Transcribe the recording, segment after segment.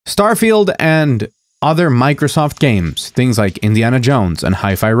Starfield and other Microsoft games, things like Indiana Jones and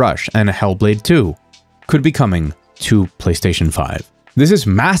Hi-Fi Rush and Hellblade 2, could be coming to PlayStation 5. This is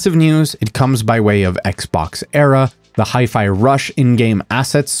massive news. It comes by way of XboxEra. The Hi-Fi Rush in-game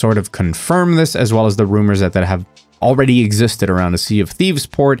assets sort of confirm this, as well as the rumors that have already existed around a Sea of Thieves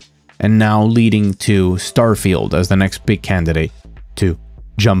port, and now leading to Starfield as the next big candidate to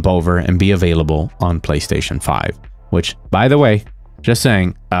jump over and be available on PlayStation 5. Which, by the way, just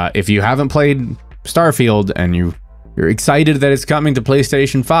saying, if you haven't played Starfield and you're excited that it's coming to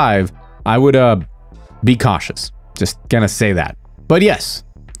PlayStation 5, I would be cautious. Just gonna say that. But yes,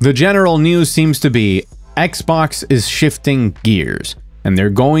 the general news seems to be Xbox is shifting gears, and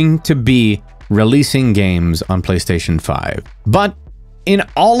they're going to be releasing games on PlayStation 5. But in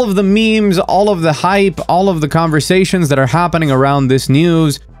all of the memes, all of the hype, all of the conversations that are happening around this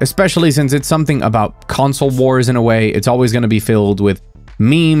news, especially since it's something about console wars in a way, it's always going to be filled with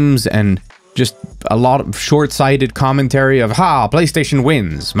memes and just a lot of short-sighted commentary of, ha, PlayStation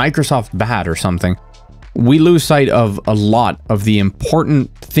wins, Microsoft bad or something. We lose sight of a lot of the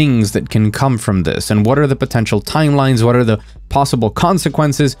important things that can come from this, and what are the potential timelines, what are the possible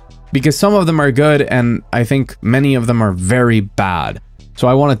consequences, because some of them are good, and I think many of them are very bad. So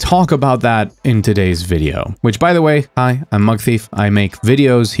I want to talk about that in today's video, which, by the way, hi, I'm Mugthief. I make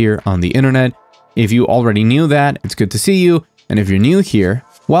videos here on the internet. If you already knew that, it's good to see you, and if you're new here,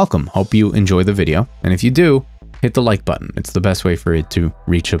 welcome. Hope you enjoy the video, and if you do, hit the like button. It's the best way for it to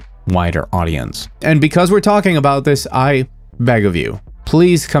reach a wider audience. And because we're talking about this, I beg of you,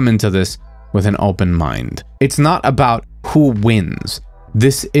 please come into this with an open mind. It's not about who wins.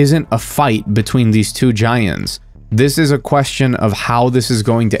 This isn't a fight between these two giants. This is a question of how this is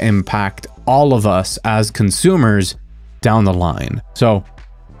going to impact all of us as consumers down the line. So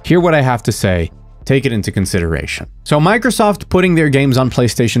hear what I have to say. Take it into consideration. So Microsoft putting their games on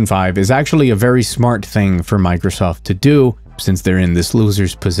PlayStation 5 is actually a very smart thing for Microsoft to do, since they're in this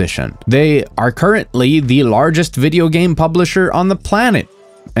loser's position. They are currently the largest video game publisher on the planet,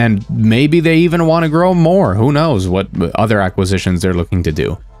 and maybe they even want to grow more. Who knows what other acquisitions they're looking to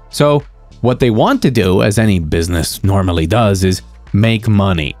do. So what they want to do, as any business normally does, is make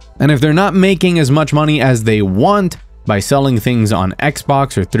money. And if they're not making as much money as they want by selling things on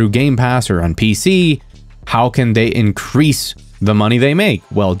Xbox or through Game Pass or on PC, how can they increase the money they make?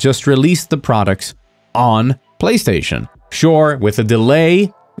 Well, just release the products on PlayStation. Sure, with a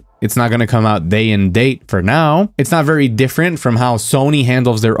delay, it's not going to come out day and date for now. It's not very different from how Sony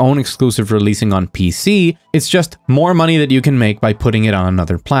handles their own exclusive releasing on PC. It's just more money that you can make by putting it on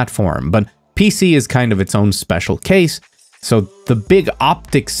another platform. But PC is kind of its own special case. So the big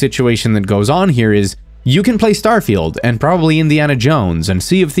optics situation that goes on here is you can play Starfield and probably Indiana Jones and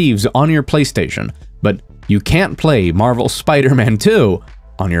Sea of Thieves on your PlayStation, but you can't play Marvel Spider-Man 2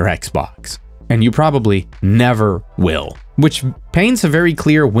 on your Xbox. And you probably never will, which paints a very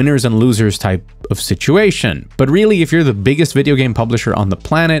clear winners and losers type of situation. But really, if you're the biggest video game publisher on the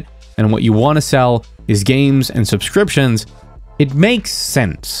planet and what you want to sell is games and subscriptions, it makes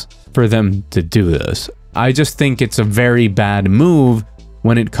sense for them to do this. I just think it's a very bad move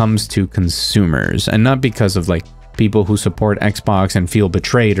when it comes to consumers, and not because of like people who support Xbox and feel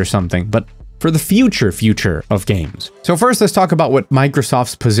betrayed or something, but for the future of games. So first, let's talk about what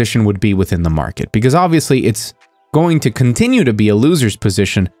Microsoft's position would be within the market, because obviously it's going to continue to be a loser's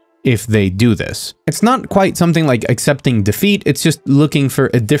position if they do this. It's not quite something like accepting defeat, it's just looking for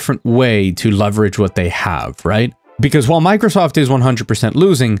a different way to leverage what they have, right? Because while Microsoft is 100%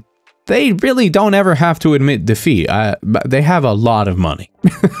 losing, they really don't ever have to admit defeat. They have a lot of money.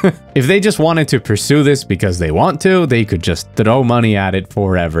 If they just wanted to pursue this because they want to, they could just throw money at it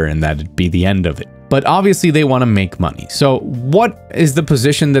forever and that'd be the end of it. But obviously they want to make money. So what is the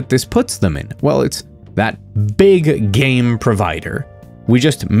position that this puts them in? Well, it's that big game provider. We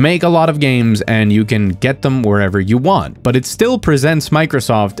just make a lot of games and you can get them wherever you want. But it still presents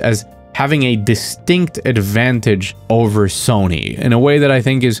Microsoft as having a distinct advantage over Sony in a way that I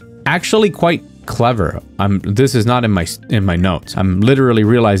think is actually quite clever. This is not in my notes. I'm literally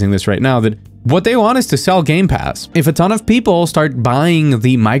realizing this right now, that what they want is to sell Game Pass. If a ton of people start buying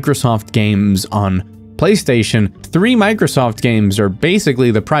the Microsoft games on PlayStation, 3 Microsoft games are basically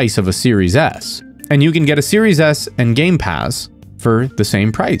the price of a Series S. And you can get a Series S and Game Pass for the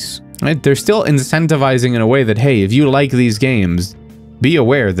same price, right? They're still incentivizing in a way that, hey, if you like these games, be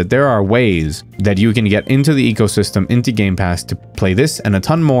aware that there are ways that you can get into the ecosystem, into Game Pass, to play this and a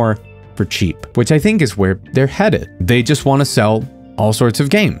ton more for cheap, which I think is where they're headed. They just want to sell all sorts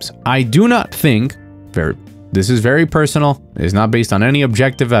of games. I do not think, this is very personal, it's not based on any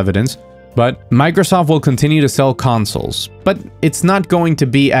objective evidence, But Microsoft will continue to sell consoles, but it's not going to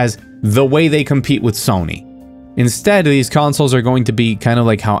be as the way they compete with Sony. Instead, these consoles are going to be kind of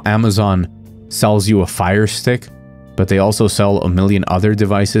like how Amazon sells you a Fire Stick, but they also sell a million other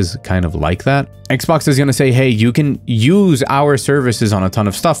devices kind of like that. Xbox is going to say, hey, you can use our services on a ton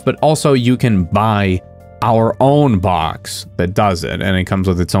of stuff, but also you can buy our own box that does it, and it comes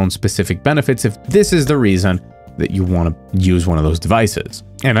with its own specific benefits if this is the reason that you want to use one of those devices.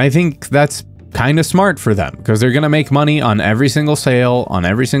 And I think that's kind of smart for them, because they're going to make money on every single sale, on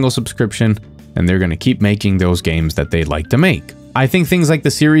every single subscription, and they're going to keep making those games that they like to make. I think things like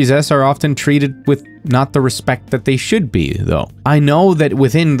the Series S are often treated with not the respect that they should be, though. I know that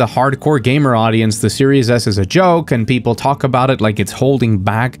within the hardcore gamer audience, the Series S is a joke, and people talk about it like it's holding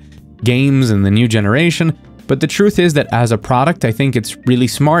back games in the new generation, but the truth is that as a product, I think it's really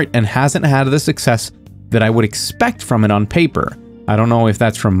smart and hasn't had the success that I would expect from it on paper. I don't know if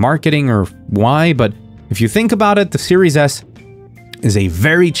that's from marketing or why, but if you think about it, the Series S is a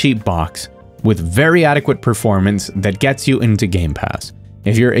very cheap box with very adequate performance that gets you into Game Pass.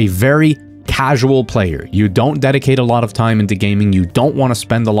 If you're a very casual player, you don't dedicate a lot of time into gaming, you don't want to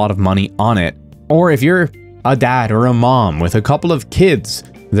spend a lot of money on it, or if you're a dad or a mom with a couple of kids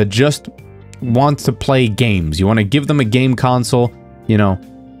that just want to play games, you want to give them a game console, you know,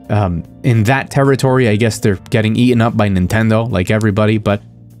 in that territory, I guess they're getting eaten up by Nintendo, like everybody, but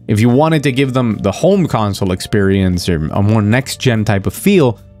if you wanted to give them the home console experience or a more next-gen type of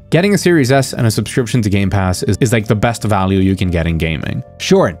feel, getting a Series S and a subscription to Game Pass is like the best value you can get in gaming.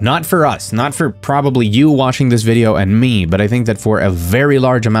 Sure, not for us, not for probably you watching this video and me, but I think that for a very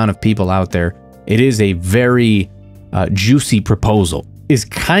large amount of people out there, it is a very juicy proposal. Is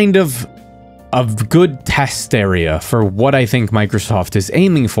kind of a good test area for what I think Microsoft is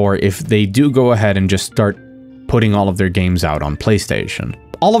aiming for if they do go ahead and just start putting all of their games out on PlayStation.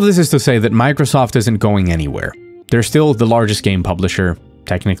 All of this is to say that Microsoft isn't going anywhere. They're still the largest game publisher,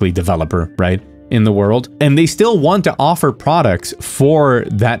 technically developer, right, in the world, and they still want to offer products for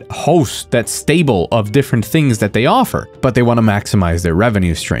that host, that stable of different things that they offer, but they want to maximize their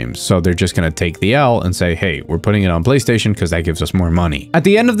revenue streams, so they're just going to take the L and say, hey, we're putting it on PlayStation because that gives us more money. At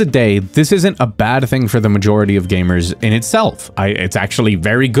the end of the day, this isn't a bad thing for the majority of gamers in itself. It's actually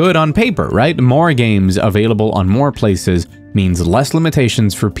very good on paper, right? More games available on more places means less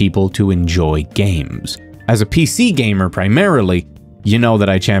limitations for people to enjoy games. As a PC gamer primarily, you know that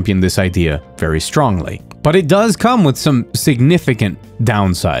I champion this idea very strongly. But it does come with some significant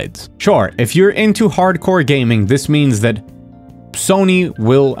downsides. Sure, if you're into hardcore gaming, this means that Sony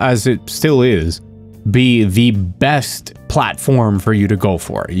will, as it still is, be the best platform for you to go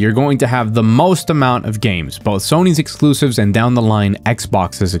for. You're going to have the most amount of games, both Sony's exclusives and down the line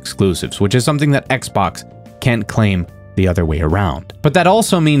Xbox's exclusives, which is something that Xbox can't claim the other way around. But that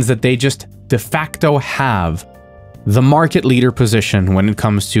also means that they just de facto have the market leader position when it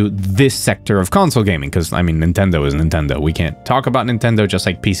comes to this sector of console gaming, because I mean, Nintendo is Nintendo. We can't talk about Nintendo, just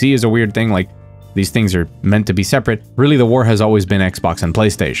like PC is a weird thing. Like, these things are meant to be separate. Really, the war has always been Xbox and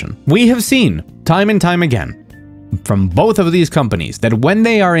PlayStation. We have seen time and time again from both of these companies that when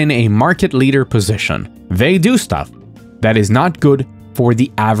they are in a market leader position, they do stuff that is not good for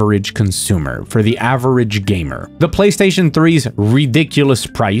the average consumer, for the average gamer. The PlayStation 3's ridiculous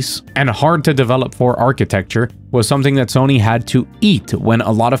price and hard to develop for architecture was something that Sony had to eat when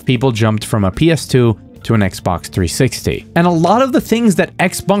a lot of people jumped from a PS2 to an Xbox 360. And a lot of the things that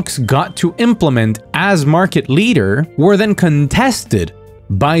Xbox got to implement as market leader were then contested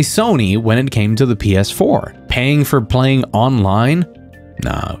by Sony when it came to the PS4. Paying for playing online?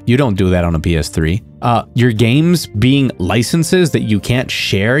 No, you don't do that on a PS3. Your games being licenses that you can't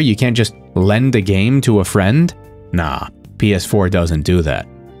share, you can't just lend a game to a friend? Nah, PS4 doesn't do that.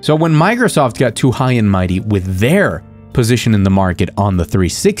 So when Microsoft got too high and mighty with their position in the market on the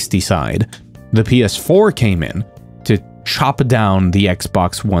 360 side, the PS4 came in to chop down the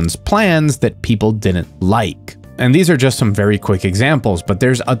Xbox One's plans that people didn't like. And these are just some very quick examples, but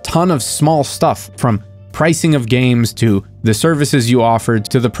there's a ton of small stuff, from pricing of games to the services you offered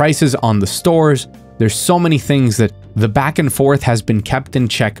to the prices on the stores. There's so many things that the back and forth has been kept in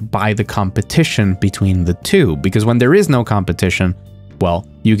check by the competition between the two, because when there is no competition, well,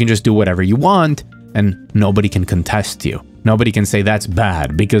 you can just do whatever you want and nobody can contest you. Nobody can say that's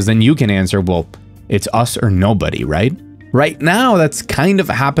bad, because then you can answer, well, it's us or nobody, right? Right now, that's kind of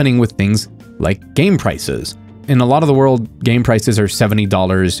happening with things like game prices. In a lot of the world, game prices are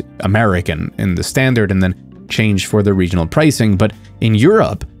 $70 American in the standard and then change for the regional pricing. But in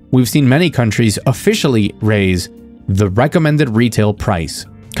Europe, we've seen many countries officially raise the recommended retail price,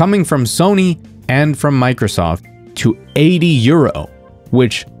 coming from Sony and from Microsoft, to €80,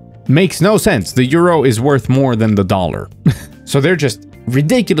 which makes no sense. The euro is worth more than the dollar. So they're just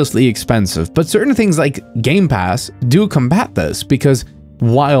ridiculously expensive. But certain things like Game Pass do combat this, because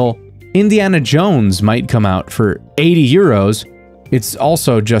while Indiana Jones might come out for 80 euros, it's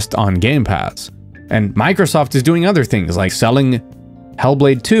also just on Game Pass. And Microsoft is doing other things like selling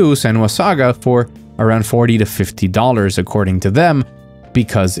Hellblade 2 Senua's Saga for around $40 to $50 according to them,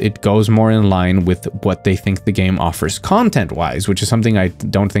 because it goes more in line with what they think the game offers content-wise, which is something I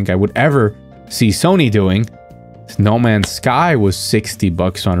don't think I would ever see Sony doing. No Man's Sky was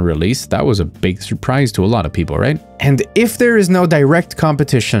 $60 on release. That was a big surprise to a lot of people, right? And if there is no direct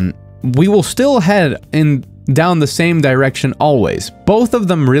competition, we will still head down the same direction always. Both of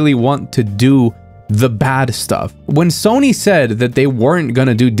them really want to do the bad stuff. When Sony said that they weren't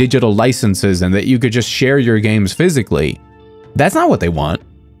gonna do digital licenses and that you could just share your games physically, that's not what they want.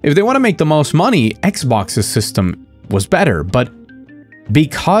 If they want to make the most money, Xbox's system was better. But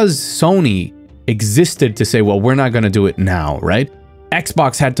because Sony existed to say, well, we're not going to do it now, right?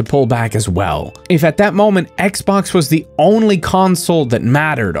 Xbox had to pull back as well. If at that moment Xbox was the only console that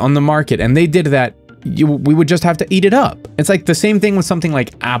mattered on the market and they did that, we would just have to eat it up. It's like the same thing with something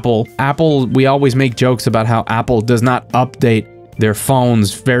like Apple. We always make jokes about how Apple does not update their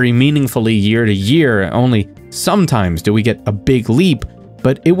phones very meaningfully year to year. Only sometimes do we get a big leap,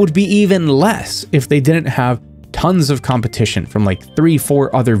 but it would be even less if they didn't have tons of competition from like 3-4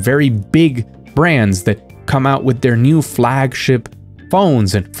 other very big brands that come out with their new flagship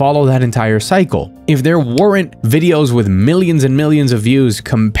phones and follow that entire cycle. If there weren't videos with millions and millions of views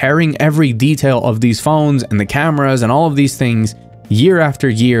comparing every detail of these phones and the cameras and all of these things year after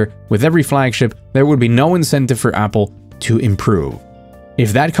year with every flagship, there would be no incentive for Apple to improve.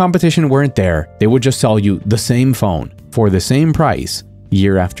 If that competition weren't there, they would just sell you the same phone for the same price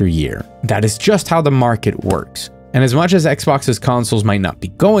year after year. That is just how the market works. And as much as Xbox's consoles might not be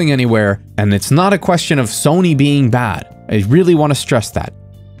going anywhere, and it's not a question of Sony being bad, I really want to stress that.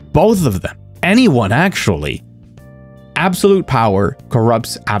 Both of them, anyone actually, absolute power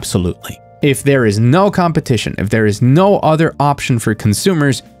corrupts absolutely. If there is no competition, if there is no other option for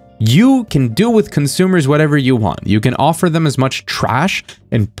consumers, you can do with consumers whatever you want. You can offer them as much trash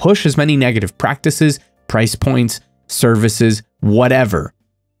and push as many negative practices, price points, services, whatever.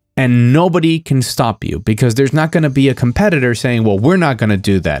 And nobody can stop you, because there's not going to be a competitor saying, well, we're not going to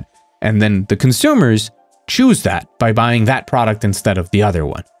do that. And then the consumers choose that by buying that product instead of the other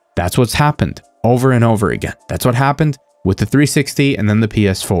one. That's what's happened over and over again. That's what happened with the 360 and then the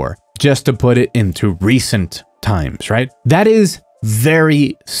PS4, just to put it into recent times, right? That is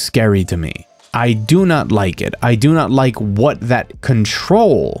very scary to me. I do not like it. I do not like what that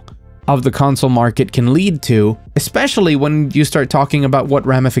control of the console market can lead to, especially when you start talking about what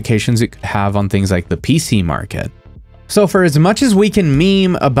ramifications it could have on things like the PC market. So for as much as we can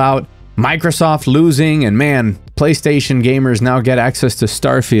meme about Microsoft losing and man, PlayStation gamers now get access to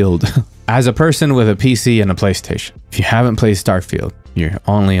Starfield, as a person with a PC and a PlayStation, if you haven't played Starfield, you're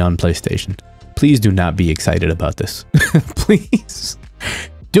only on PlayStation. Please do not be excited about this. Please.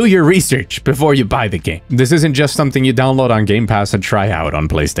 Do your research before you buy the game. This isn't just something you download on Game Pass and try out on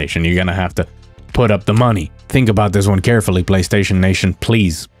PlayStation. You're gonna have to put up the money. Think about this one carefully, PlayStation Nation,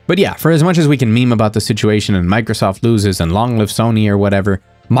 please. But yeah, for as much as we can meme about the situation and Microsoft loses and long live Sony or whatever,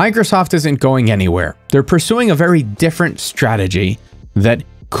 Microsoft isn't going anywhere. They're pursuing a very different strategy that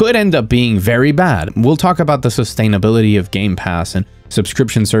could end up being very bad. We'll talk about the sustainability of Game Pass and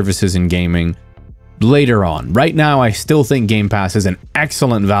subscription services in gaming later on. Right now, I still think Game Pass is an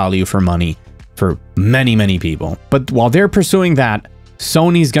excellent value for money for many, many people. But while they're pursuing that,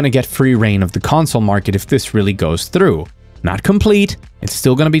 Sony's gonna get free reign of the console market if this really goes through. Not complete, it's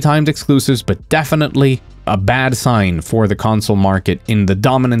still gonna be timed exclusives, but definitely a bad sign for the console market in the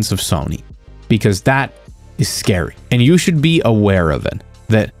dominance of Sony, because that is scary. And you should be aware of it,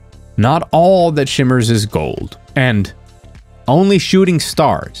 that not all that shimmers is gold, and only shooting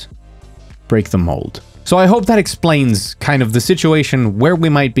stars break the mold. So I hope that explains kind of the situation, where we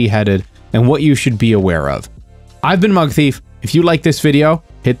might be headed, and what you should be aware of. I've been Mugthief. If you like this video,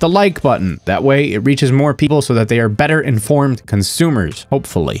 hit the like button. That way it reaches more people so that they are better informed consumers,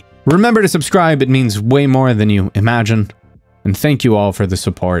 hopefully. Remember to subscribe, it means way more than you imagine. And thank you all for the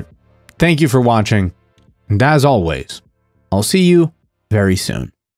support. Thank you for watching. And as always, I'll see you very soon.